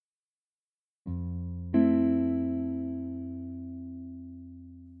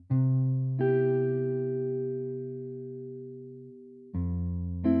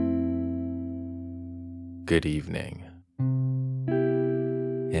Good evening,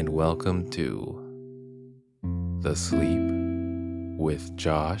 and welcome to the Sleep with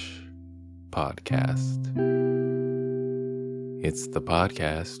Josh podcast. It's the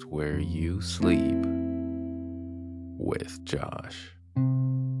podcast where you sleep with Josh.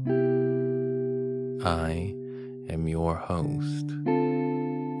 I am your host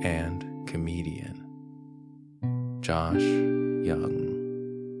and comedian, Josh Young.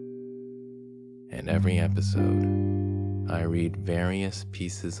 In every episode, I read various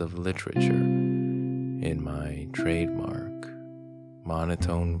pieces of literature in my trademark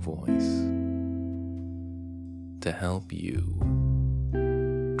monotone voice to help you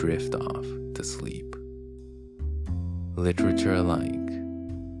drift off to sleep. Literature like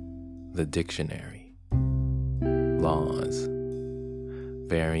the dictionary, laws,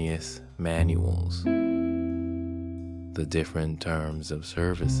 various manuals, the different terms of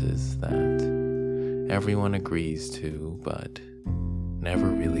services that everyone agrees to but never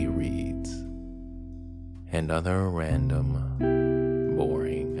really reads, and other random,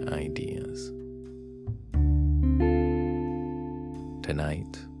 boring ideas.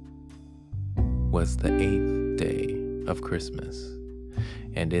 Tonight was the 8th day of Christmas,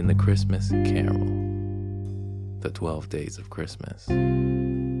 and in the Christmas Carol, the 12 days of Christmas,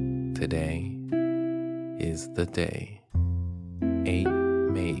 today is the day 8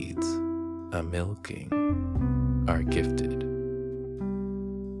 maids a-milking are gifted.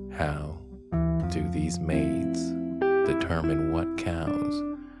 How do these maids determine what cows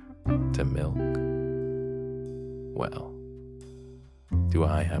to milk? Well, do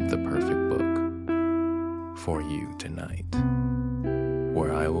I have the perfect book for you tonight,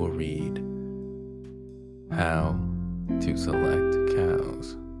 where I will read How to Select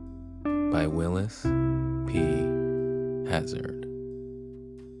Cows by Willis P. Hazard.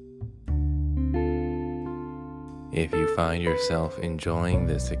 If you find yourself enjoying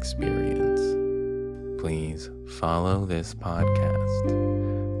this experience, please follow this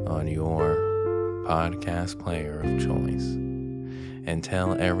podcast on your podcast player of choice and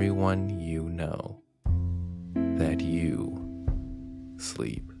tell everyone you know that you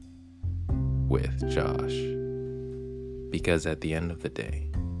sleep with Josh. Because at the end of the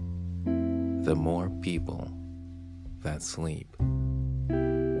day, the more people that sleep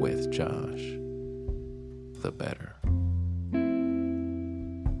with Josh, the better.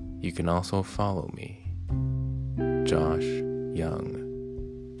 You can also follow me, Josh Young,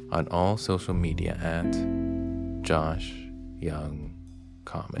 on all social media at Josh Young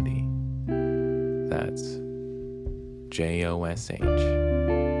Comedy. That's JOSHYANG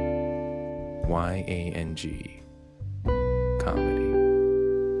Comedy.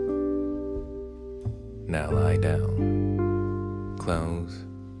 Now lie down, close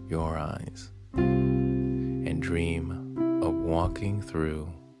your eyes, and dream of walking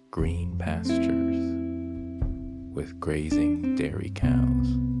through green pastures with grazing dairy cows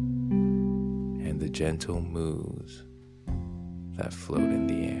and the gentle moos that float in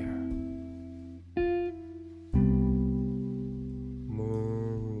the air.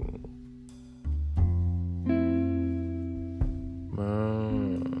 Moo.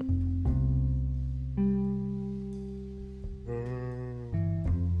 Moo.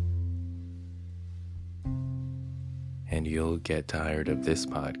 And you'll get tired of this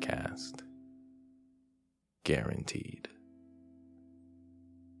podcast. Guaranteed.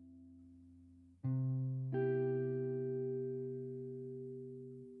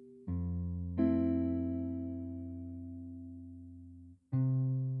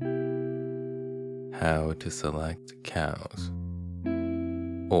 How to Select Cows,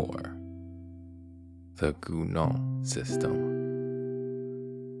 or the Gounod System.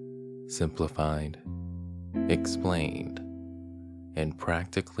 Simplified, explained, and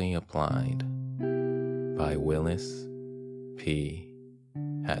practically applied by Willis P.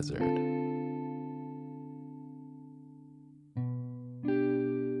 Hazard.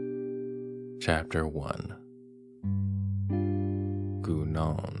 Chapter 1.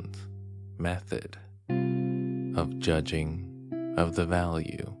 Gounod's Method of Judging of the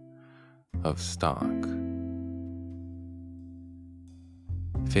Value of Stock.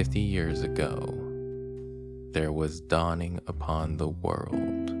 50 years ago, there was dawning upon the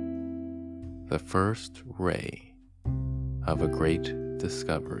world the first ray of a great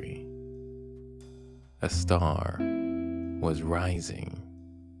discovery. A star was rising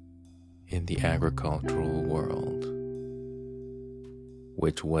in the agricultural world,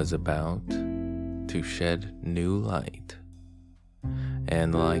 which was about to shed new light,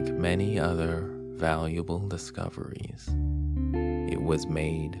 and like many other valuable discoveries, it was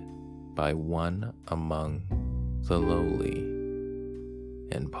made by one among the lowly,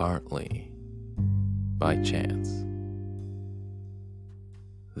 and partly by chance.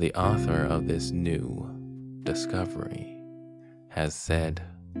 The author of this new discovery has said,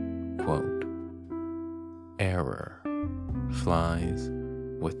 quote, "Error flies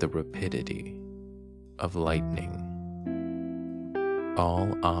with the rapidity of lightning.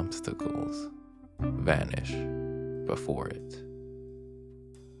 All obstacles vanish before it.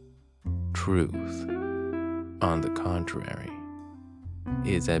 Truth, on the contrary,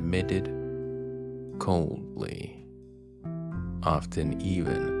 is admitted coldly, often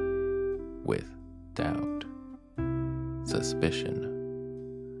even with doubt, suspicion,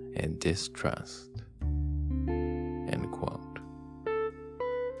 and distrust." End quote.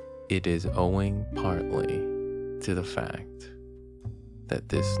 It is owing partly to the fact that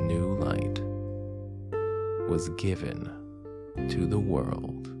this new light was given to the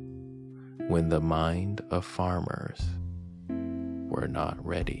world when the mind of farmers were not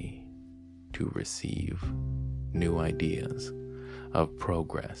ready to receive new ideas of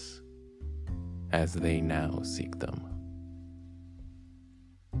progress as they now seek them,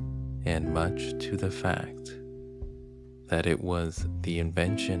 and much to the fact that it was the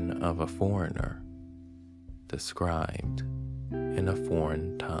invention of a foreigner described in a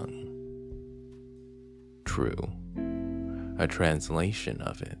foreign tongue. True, a translation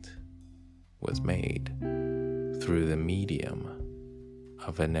of it was made through the medium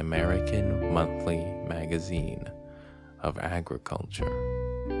of an American monthly magazine of agriculture,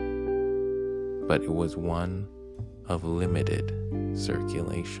 but it was one of limited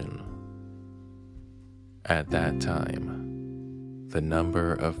circulation. At that time, the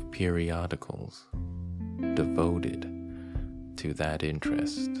number of periodicals devoted to that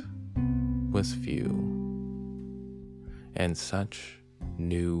interest was few, and such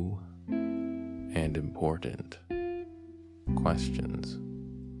new and important questions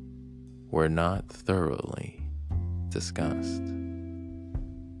were not thoroughly discussed,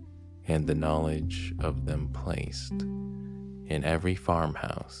 and the knowledge of them placed in every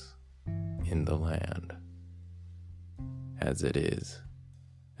farmhouse in the land, as it is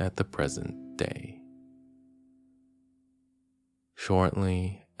at the present day.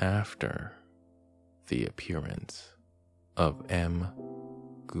 Shortly after the appearance of M.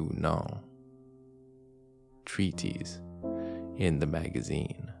 Gounod's treatise in the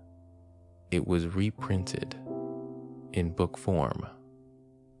magazine, it was reprinted in book form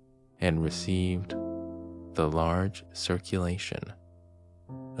and received the large circulation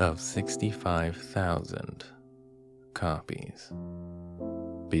of 65,000 copies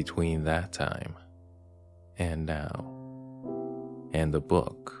between that time and now, and the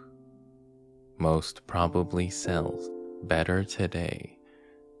book most probably sells better today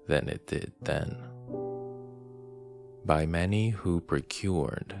than it did then. By many who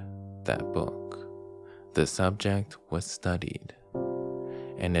procured that book, the subject was studied,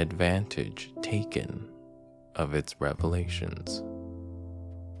 and advantage taken of its revelations,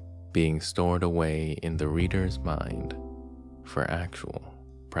 being stored away in the reader's mind for actual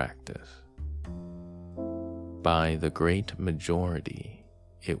practice. By the great majority,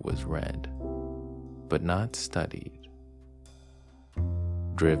 it was read, but not studied,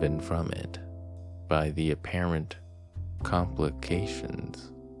 driven from it by the apparent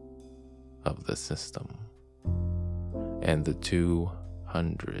complications of the system and the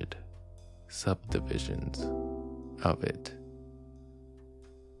 200 subdivisions of it.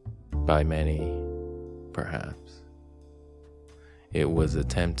 By many, perhaps, it was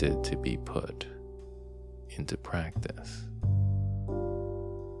attempted to be put into practice,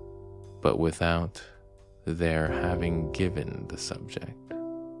 but without their having given the subject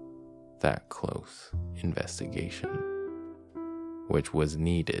that close investigation which was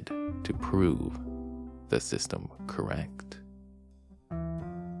needed to prove the system correct,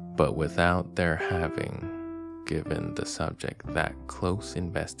 but without their having given the subject that close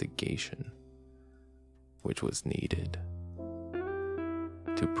investigation which was needed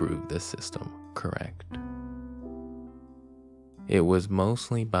to prove the system correct. It was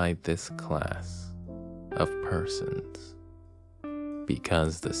mostly by this class of persons,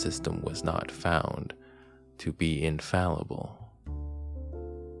 because the system was not found to be infallible,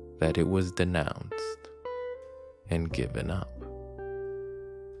 that it was denounced and given up,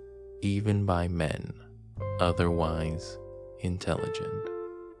 even by men otherwise intelligent,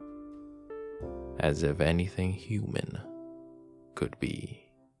 as if anything human could be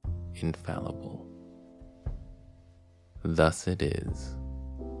infallible. Thus it is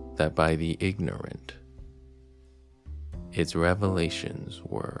that by the ignorant its revelations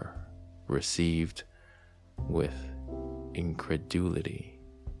were received with incredulity,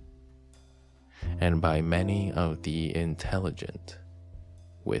 and by many of the intelligent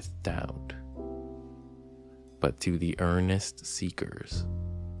with doubt. But to the earnest seekers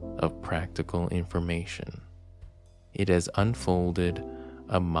of practical information, it has unfolded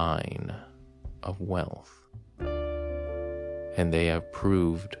a mine of wealth, and they have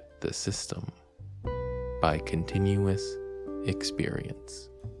proved the system by continuous experience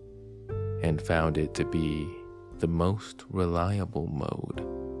and found it to be the most reliable mode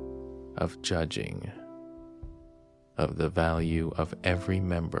of judging of the value of every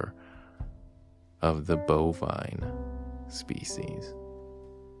member of the bovine species.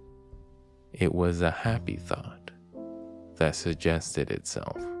 It was a happy thought that suggested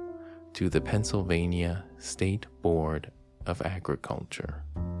itself to the Pennsylvania State Board of Agriculture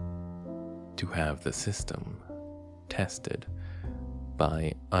to have the system tested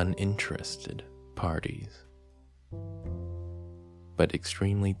by uninterested parties. But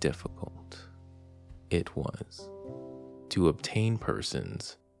extremely difficult it was to obtain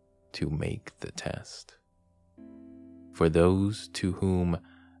persons to make the test. For those to whom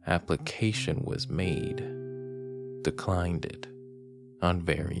application was made declined it on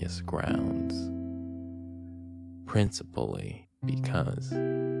various grounds, principally because,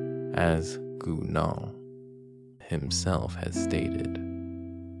 as Gounod himself has stated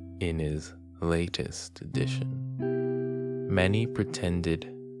in his latest edition, many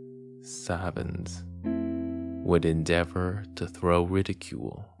pretended savants would endeavor to throw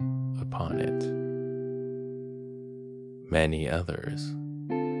ridicule upon it. Many others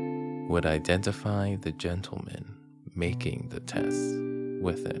would identify the gentleman making the tests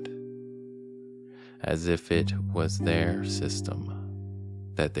with it, as if it was their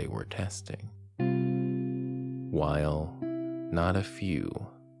system that they were testing, while not a few,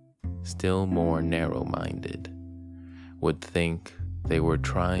 still more narrow-minded, would think they were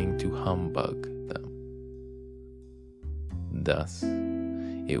trying to humbug them. Thus,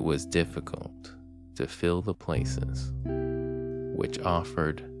 it was difficult to fill the places which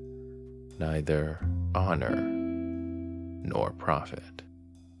offered neither honor nor profit.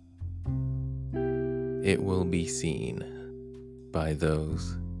 It will be seen by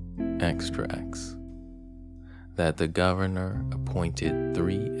those extracts that the governor appointed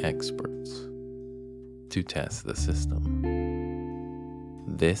 3 experts to test the system.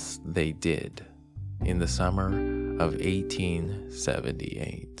 This they did in the summer of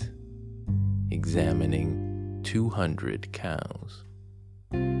 1878, examining 200 cows,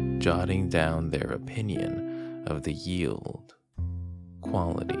 jotting down their opinion of the yield,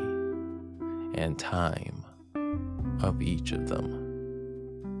 quality, and time of each of them,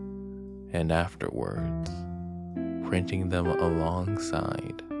 and afterwards printing them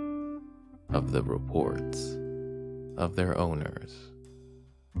alongside of the reports of their owners,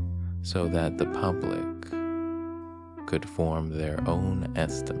 so that the public could form their own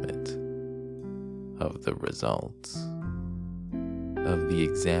estimate of the results of the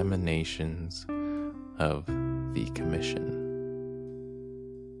examinations of the commission.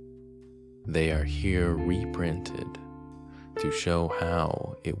 They are here reprinted to show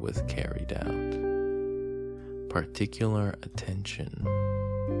how it was carried out. Particular attention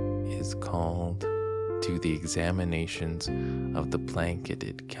is called to the examinations of the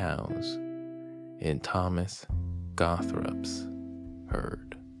blanketed cows in Thomas Gothrop's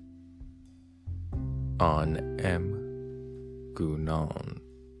herd. On M. Gounod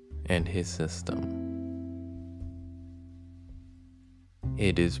and his system.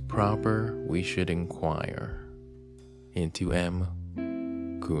 It is proper we should inquire into M.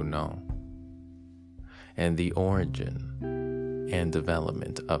 Gounod and the origin and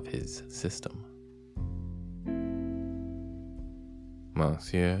development of his system.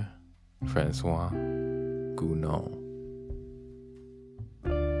 Monsieur Francois Gounod,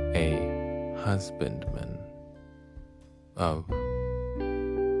 a husbandman of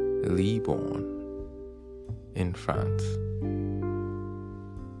Libourne in France,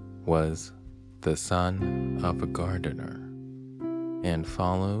 was the son of a gardener and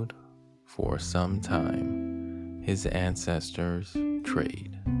followed for some time his ancestors'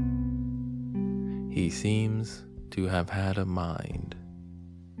 trade. He seems to have had a mind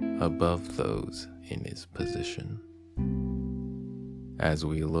above those in his position. As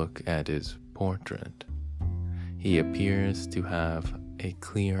we look at his portrait, he appears to have a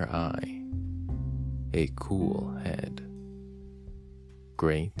clear eye, a cool head,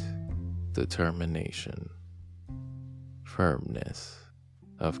 great determination, firmness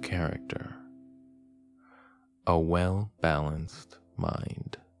of character, a well-balanced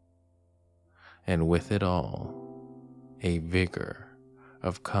mind, and with it all, a vigor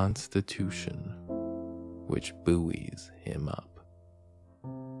of constitution which buoys him up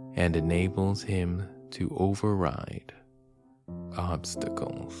and enables him to override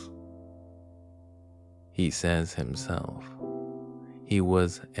obstacles. He says himself he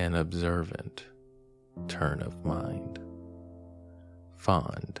was an observant turn of mind,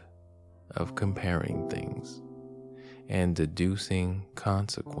 fond of comparing things and deducing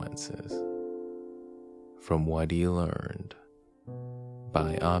consequences from what he learned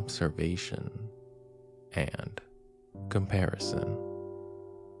by observation and comparison,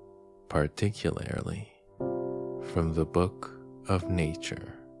 particularly from the book of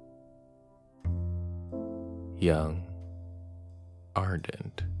nature. Young,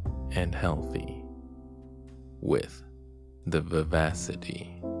 ardent, and healthy, with the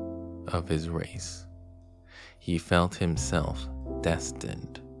vivacity of his race, he felt himself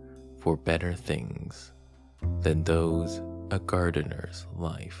destined for better things than those a gardener's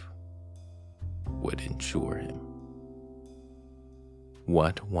life would ensure him.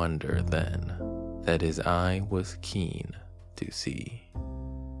 What wonder, then, that his eye was keen to see,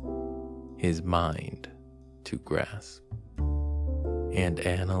 his mind to grasp and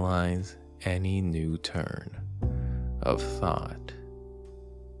analyze any new turn of thought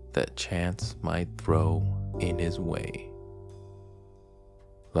that chance might throw in his way.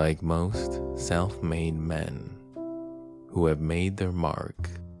 Like most self-made men who have made their mark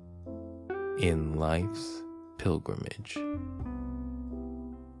in life's pilgrimage,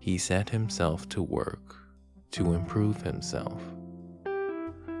 he set himself to work to improve himself,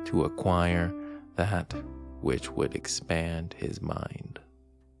 to acquire that which would expand his mind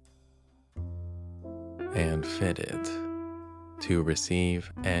and fit it to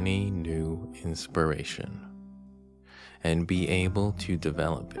receive any new inspiration and be able to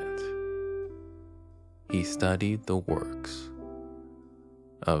develop it. He studied the works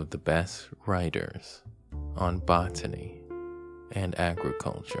of the best writers on botany and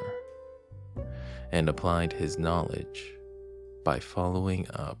agriculture and applied his knowledge by following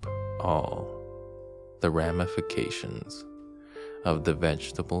up all the ramifications of the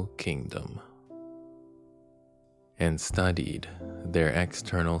vegetable kingdom and studied their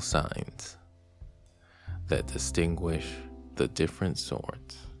external signs that distinguish the different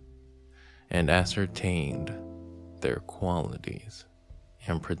sorts and ascertained their qualities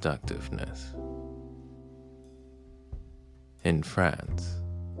and productiveness. In France,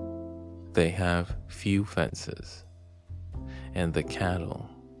 they have few fences, and the cattle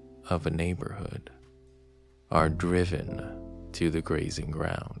of a neighborhood are driven to the grazing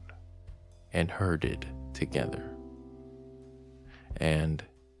ground and herded together, and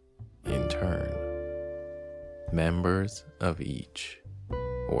in turn, members of each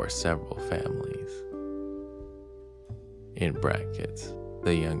or several families, in brackets,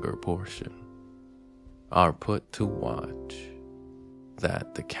 the younger portion, are put to watch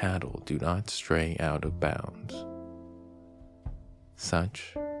that the cattle do not stray out of bounds.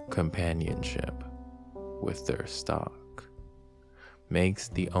 Such companionship with their stock makes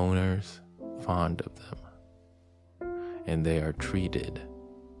the owners fond of them, and they are treated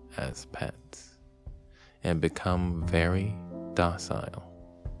as pets and become very docile.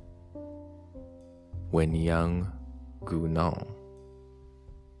 When young Guenon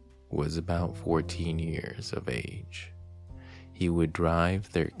was about 14 years of age, he would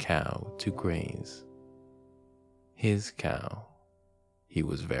drive their cow to graze. His cow he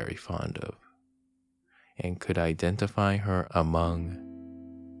was very fond of, and could identify her among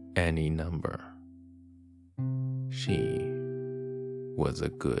any number. She was a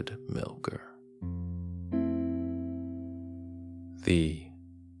good milker. The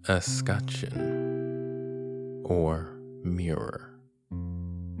escutcheon, or mirror.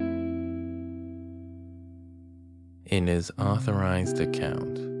 In his authorized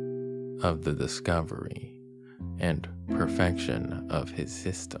account of the discovery and perfection of his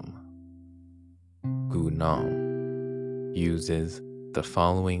system, Guenon uses the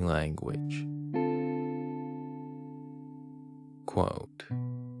following language. Quote,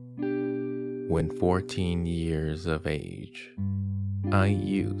 "When 14 years of age, I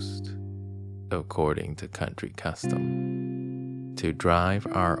used, according to country custom, to drive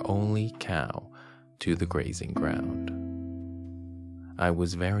our only cow to the grazing ground. I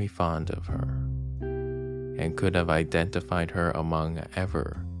was very fond of her, and could have identified her among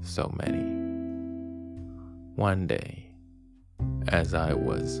ever so many. One day, as I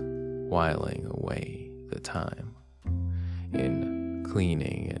was whiling away the time in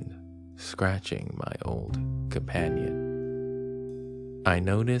cleaning and scratching my old companion, I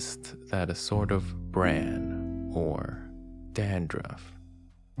noticed that a sort of bran or dandruff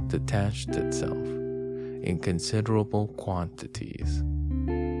detached itself in considerable quantities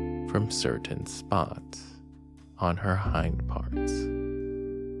from certain spots on her hind parts,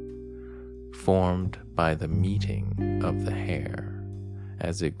 formed by the meeting of the hair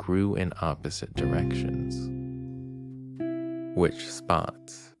as it grew in opposite directions, which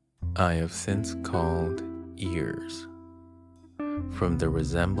spots I have since called ears, from the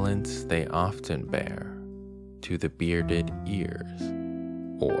resemblance they often bear to the bearded ears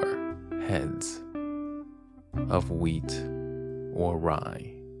or heads of wheat or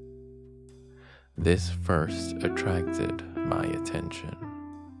rye. This first attracted my attention,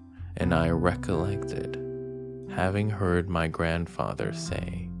 and I recollected having heard my grandfather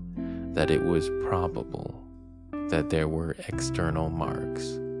say that it was probable that there were external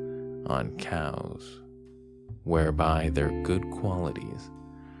marks on cows whereby their good qualities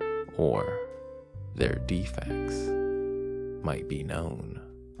or their defects might be known.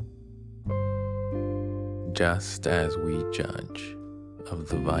 Just as we judge of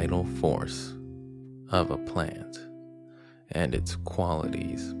the vital force of a plant and its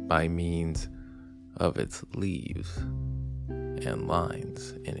qualities by means of its leaves and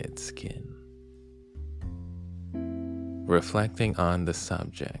lines in its skin. Reflecting on the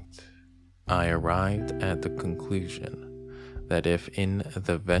subject, I arrived at the conclusion that if in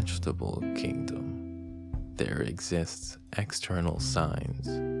the vegetable kingdom there exists external signs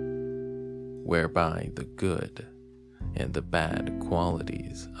whereby the good and the bad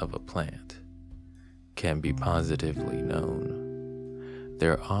qualities of a plant can be positively known,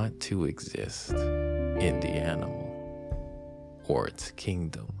 there ought to exist in the animal or its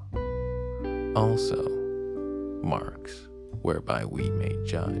kingdom also marks whereby we may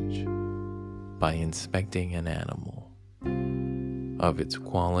judge by inspecting an animal of its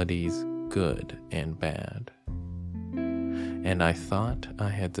qualities good and bad. And I thought I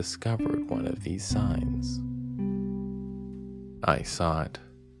had discovered one of these signs. I sought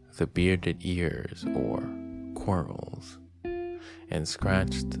the bearded ears or quirls and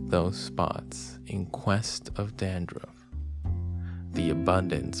scratched those spots in quest of dandruff, the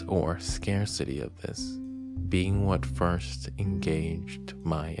abundance or scarcity of this being what first engaged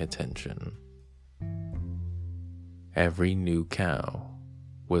my attention. Every new cow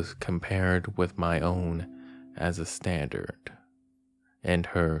was compared with my own as a standard, and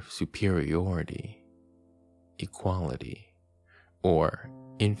her superiority, equality, or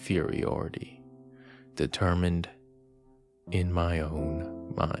inferiority determined in my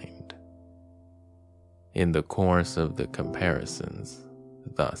own mind. In the course of the comparisons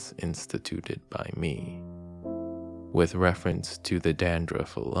thus instituted by me, with reference to the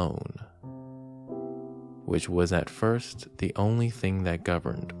dandruff alone, which was at first the only thing that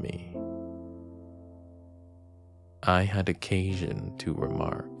governed me, I had occasion to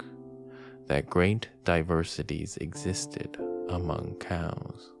remark that great diversities existed among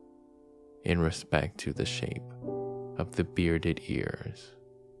cows in respect to the shape of the bearded ears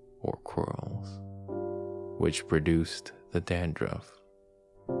or quirls, which produced the dandruff.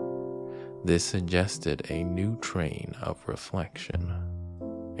 This suggested a new train of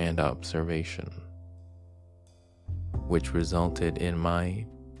reflection and observation, which resulted in my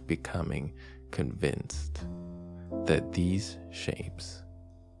becoming convinced that these shapes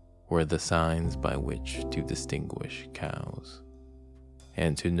were the signs by which to distinguish cows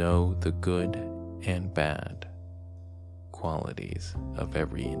and to know the good and bad qualities of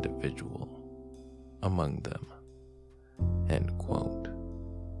every individual among them. End quote.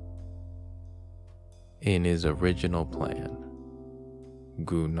 In his original plan,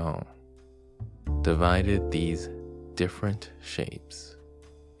 Gounod divided these different shapes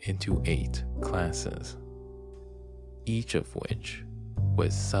into 8 classes, each of which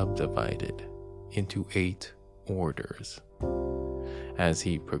was subdivided into 8 orders as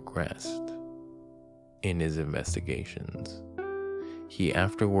he progressed in his investigations. He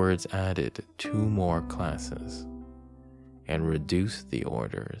afterwards added 2 more classes and reduced the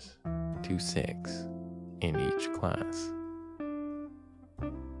orders to 6 in each class.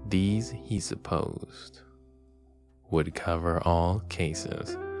 These, he supposed, would cover all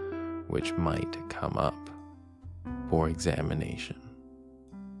cases which might come up for examination.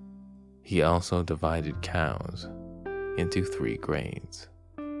 He also divided cows into 3 grades,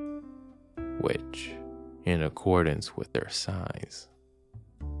 which, in accordance with their size,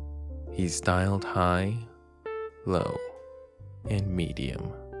 he styled high, low, and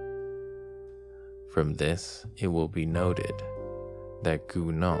medium. From this, it will be noted that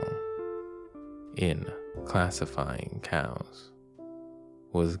Gounod, in classifying cows,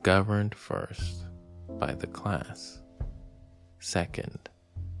 was governed first by the class, second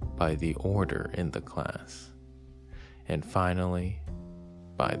by the order in the class, and finally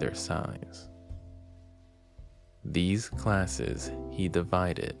by their size. These classes he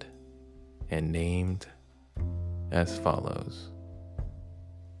divided and named as follows: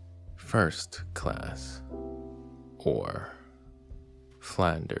 First class, or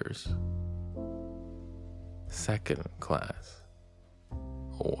Flanders; second class,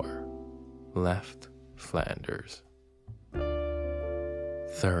 or Left Flanders;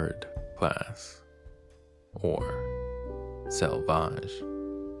 third class, or Selvage;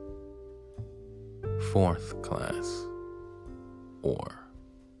 fourth class, or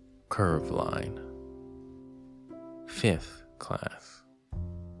Curve Line; fifth class,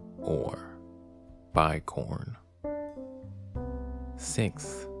 or Bicorn;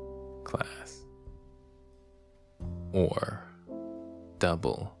 sixth class, or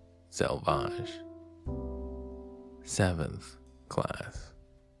Double Selvage; seventh class,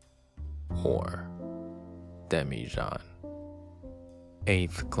 or Demi-Jeanne;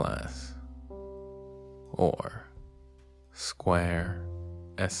 eighth class, or Square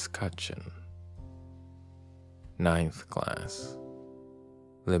Escutcheon; ninth class,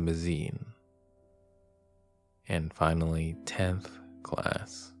 Limousine; and finally 10th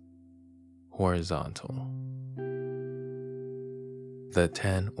class, Horizontal. The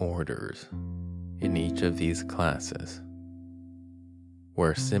 10 orders in each of these classes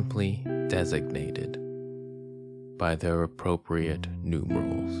were simply designated by their appropriate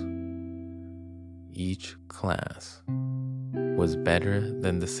numerals. Each class was better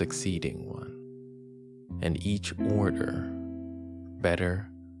than the succeeding one, and each order better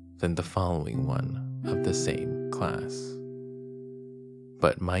than the following one of the same class,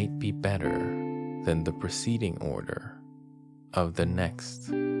 but might be better than the preceding order of the next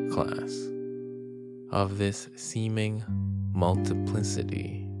class. Of this seeming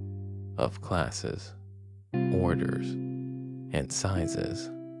multiplicity of classes, orders, and sizes,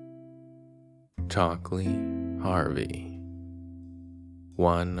 Chalkley Harvey,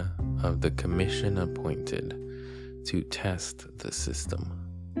 one of the commission appointed to test the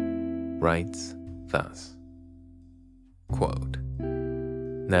system, writes thus, quote,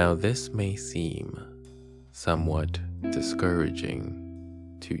 "Now this may seem somewhat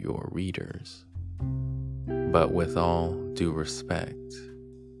discouraging to your readers, but with all due respect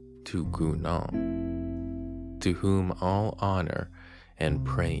to Gounod, to whom all honor and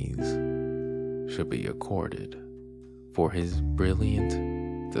praise should be accorded for his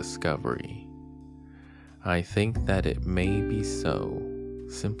brilliant discovery, I think that it may be so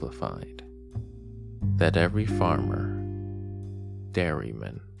simplified that every farmer,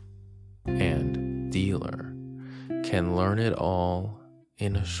 dairyman, and dealer can learn it all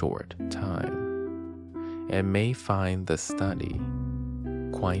in a short time, and may find the study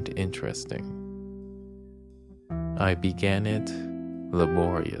quite interesting. I began it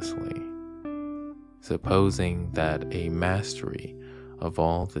laboriously, supposing that a mastery of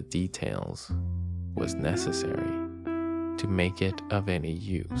all the details was necessary to make it of any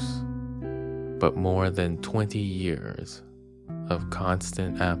use, but more than 20 years of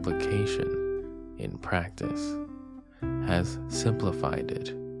constant application in practice has simplified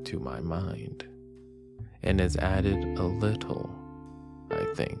it to my mind, and has added a little, I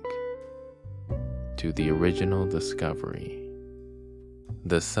think, to the original discovery.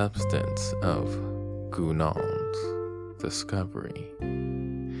 The substance of Gounod's discovery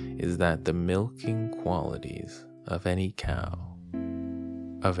is that the milking qualities of any cow,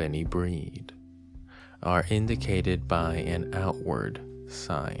 of any breed, are indicated by an outward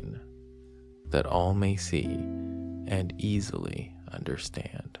sign that all may see and easily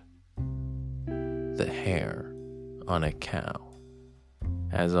understand. The hair on a cow,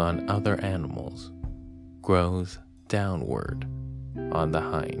 as on other animals, grows downward on the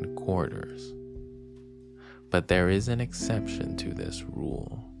hind quarters. But there is an exception to this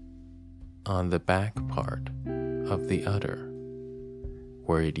rule, on the back part of the udder,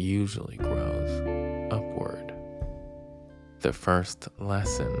 where it usually grows upward. The first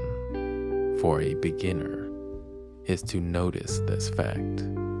lesson for a beginner is to notice this fact.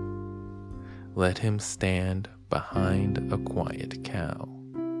 Let him stand behind a quiet cow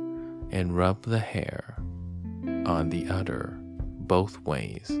and rub the hair on the udder both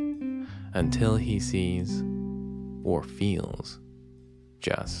ways until he sees or feels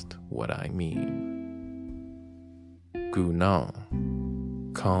just what I mean. Gounod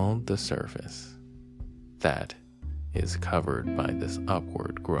called the surface that is covered by this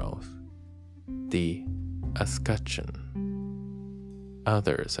upward growth the escutcheon,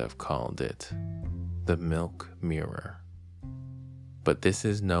 Others have called it the milk mirror, but this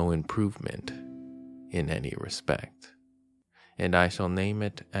is no improvement in any respect, and I shall name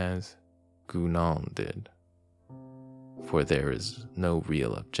it as Guénon did, for there is no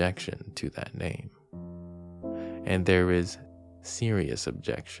real objection to that name, and there is serious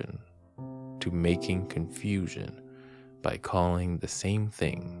objection to making confusion by calling the same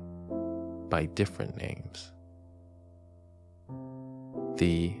thing by different names.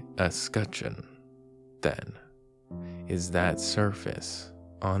 The escutcheon, then, is that surface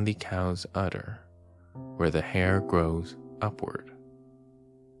on the cow's udder where the hair grows upward,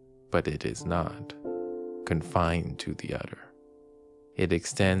 but it is not confined to the udder. It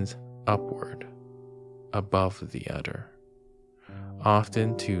extends upward, above the udder,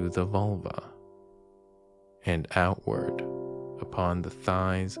 often to the vulva, and outward upon the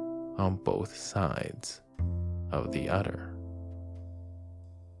thighs on both sides of the udder.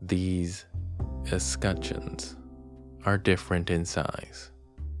 These escutcheons are different in size,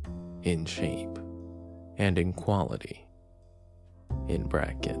 in shape, and in quality. In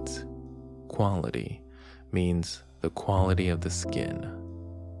brackets, quality means the quality of the skin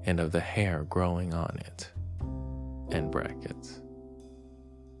and of the hair growing on it, end brackets.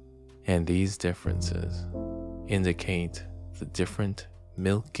 And these differences indicate the different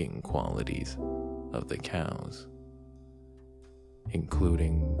milking qualities of the cows,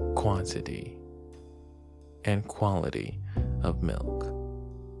 including quantity and quality of milk,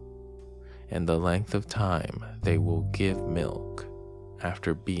 and the length of time they will give milk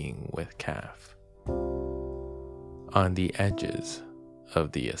after being with calf. On the edges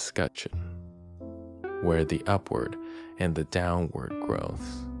of the escutcheon, where the upward and the downward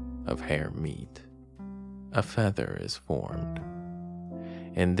growths of hair meet, a feather is formed,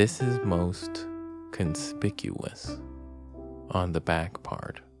 and this is most conspicuous on the back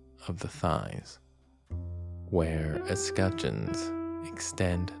part of the thighs, where escutcheons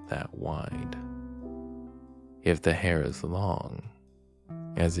extend that wide. If the hair is long,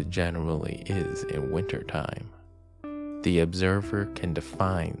 as it generally is in wintertime, the observer can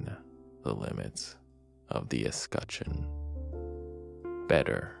define the limits of the escutcheon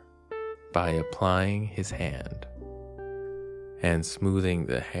better by applying his hand and smoothing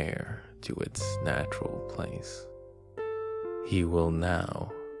the hair to its natural place. He will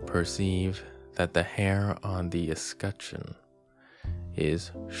now perceive that the hair on the escutcheon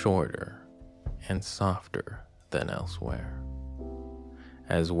is shorter and softer than elsewhere,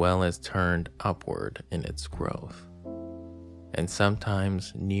 as well as turned upward in its growth, and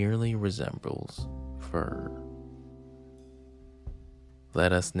sometimes nearly resembles fur.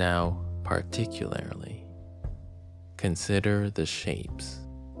 Let us now particularly consider the shapes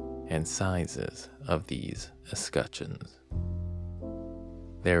and sizes of these escutcheons.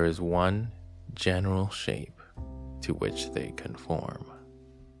 There is one general shape to which they conform,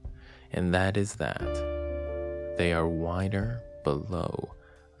 and that is that they are wider below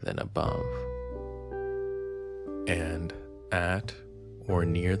than above, and at or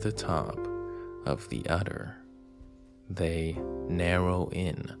near the top of the udder they narrow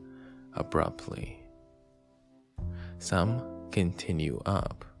in abruptly. Some continue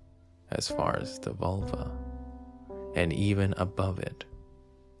up as far as the vulva, and even above it,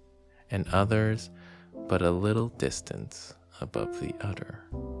 and others but a little distance above the udder.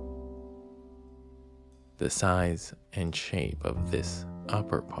 The size and shape of this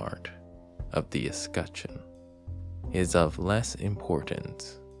upper part of the escutcheon is of less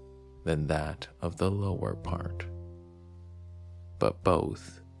importance than that of the lower part, but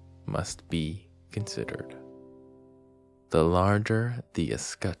both must be considered. The larger the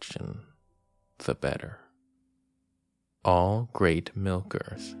escutcheon, the better. All great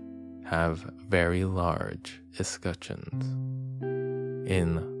milkers have very large escutcheons.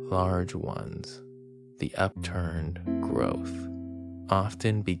 In large ones, the upturned growth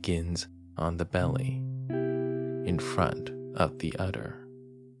often begins on the belly, in front of the udder,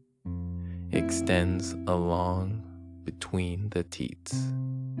 extends along between the teats,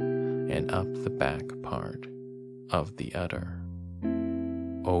 and up the back part of the udder,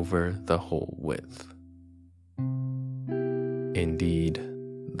 over the whole width. Indeed,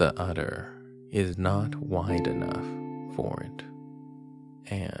 the udder is not wide enough for it,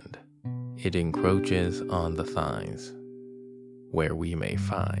 and it encroaches on the thighs, where we may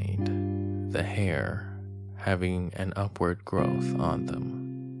find the hair having an upward growth on them.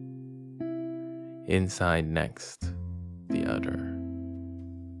 Inside next the udder,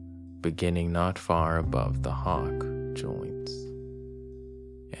 beginning not far above the hock joints,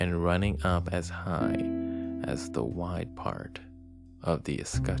 and running up as high as the wide part of the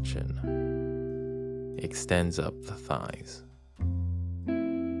escutcheon extends up the thighs,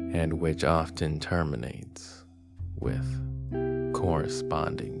 and which often terminates with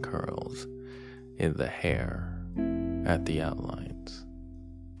corresponding curls in the hair at the outlines.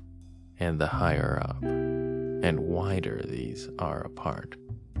 And the higher up and wider these are apart,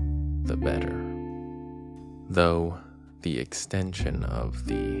 the better. Though the extension of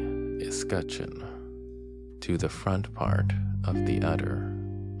the escutcheon to the front part of the udder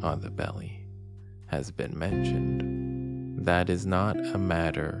on the belly has been mentioned, that is not a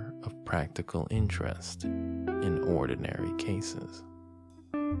matter of practical interest in ordinary cases.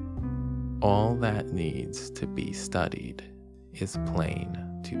 All that needs to be studied is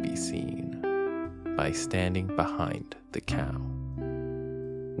plain to be seen by standing behind the cow.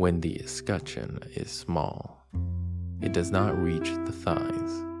 When the escutcheon is small, it does not reach the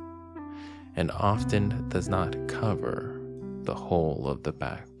thighs, and often does not cover the whole of the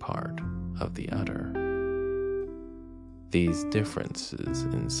back part of the udder. These differences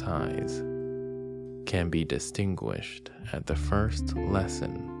in size can be distinguished at the first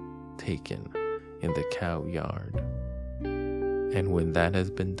lesson taken in the cow yard, and when that has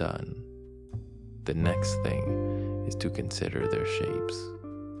been done, the next thing is to consider their shapes.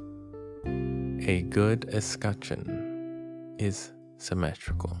 A good escutcheon is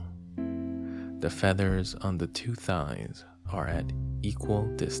symmetrical. The feathers on the two thighs are at equal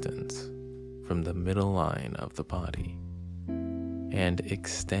distance from the middle line of the body and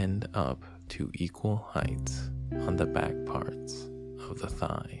extend up to equal heights on the back parts of the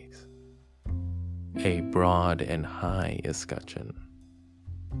thighs. A broad and high escutcheon,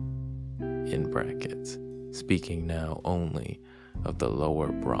 in brackets, speaking now only of the lower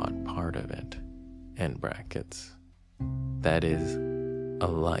broad part of it, end brackets, that is,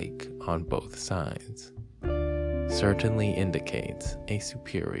 alike on both sides, certainly indicates a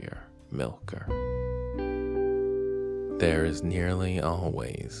superior milker. There is nearly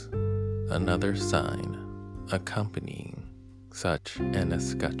always another sign accompanying such an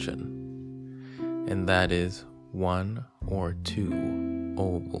escutcheon, and that is one or two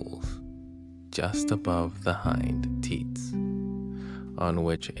ovals just above the hind teats, on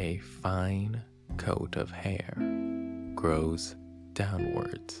which a fine coat of hair grows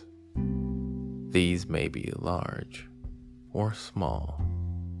downwards. These may be large or small,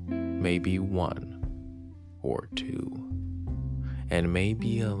 may be one or two, and may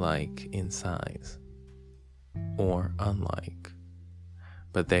be alike in size or unlike,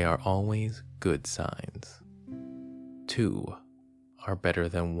 but they are always good signs. Two are better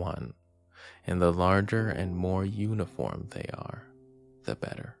than one, and the larger and more uniform they are, the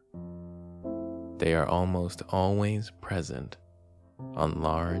better. They are almost always present on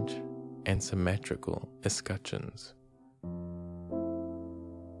large and symmetrical escutcheons.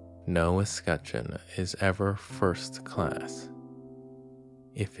 No escutcheon is ever first class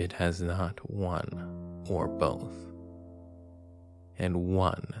if it has not one or both, and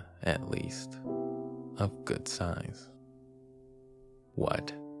one at least of good size.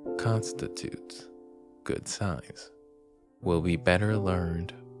 What constitutes good size will be better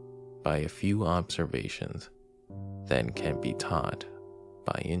learned by a few observations than can be taught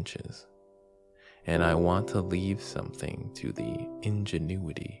by inches, and I want to leave something to the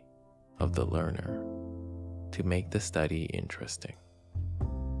ingenuity of the learner to make the study interesting.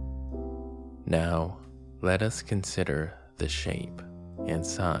 Now, let us consider the shape and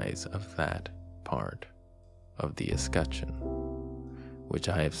size of that part of the escutcheon, which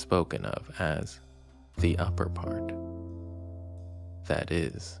I have spoken of as the upper part. That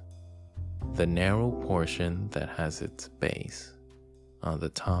is, the narrow portion that has its base on the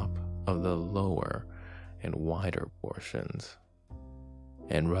top of the lower and wider portions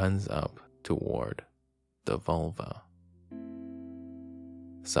and runs up toward the vulva.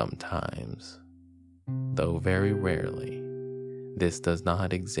 Sometimes, though very rarely, this does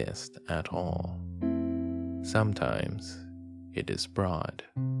not exist at all. Sometimes it is broad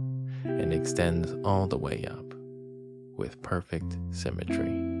and extends all the way up with perfect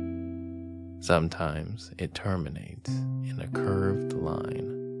symmetry. Sometimes it terminates in a curved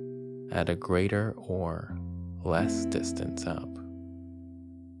line at a greater or less distance up.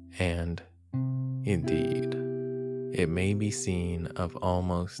 And, indeed, it may be seen of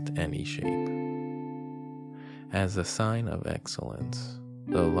almost any shape. As a sign of excellence,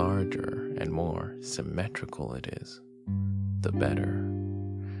 the larger and more symmetrical it is, the better.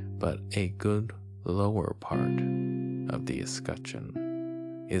 But a good lower part of the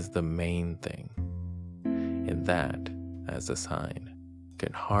escutcheon is the main thing, and that, as a sign,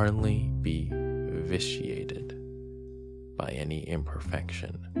 can hardly be vitiated by any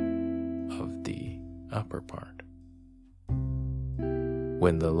imperfection of the upper part.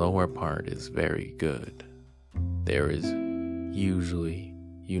 When the lower part is very good, there is usually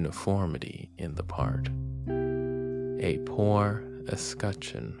uniformity in the part. A poor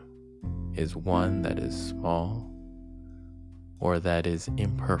escutcheon is one that is small or that is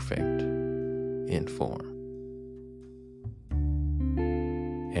imperfect in form.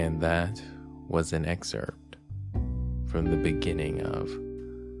 And that was an excerpt from the beginning of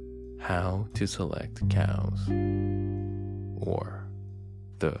How to Select Cows, or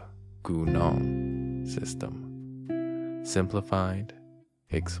the Gunon system, simplified,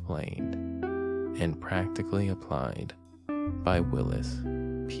 explained, and practically applied by Willis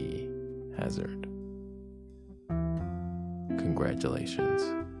P. Hazard. Congratulations,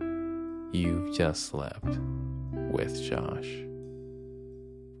 you've just slept with Josh.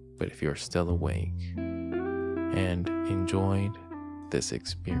 But if you're still awake and enjoyed this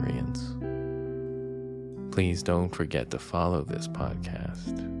experience, please don't forget to follow this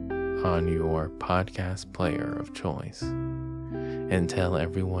podcast on your podcast player of choice and tell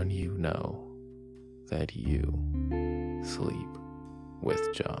everyone you know that you sleep with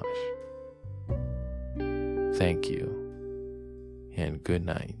Josh. Thank you and good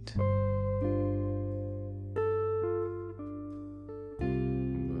night.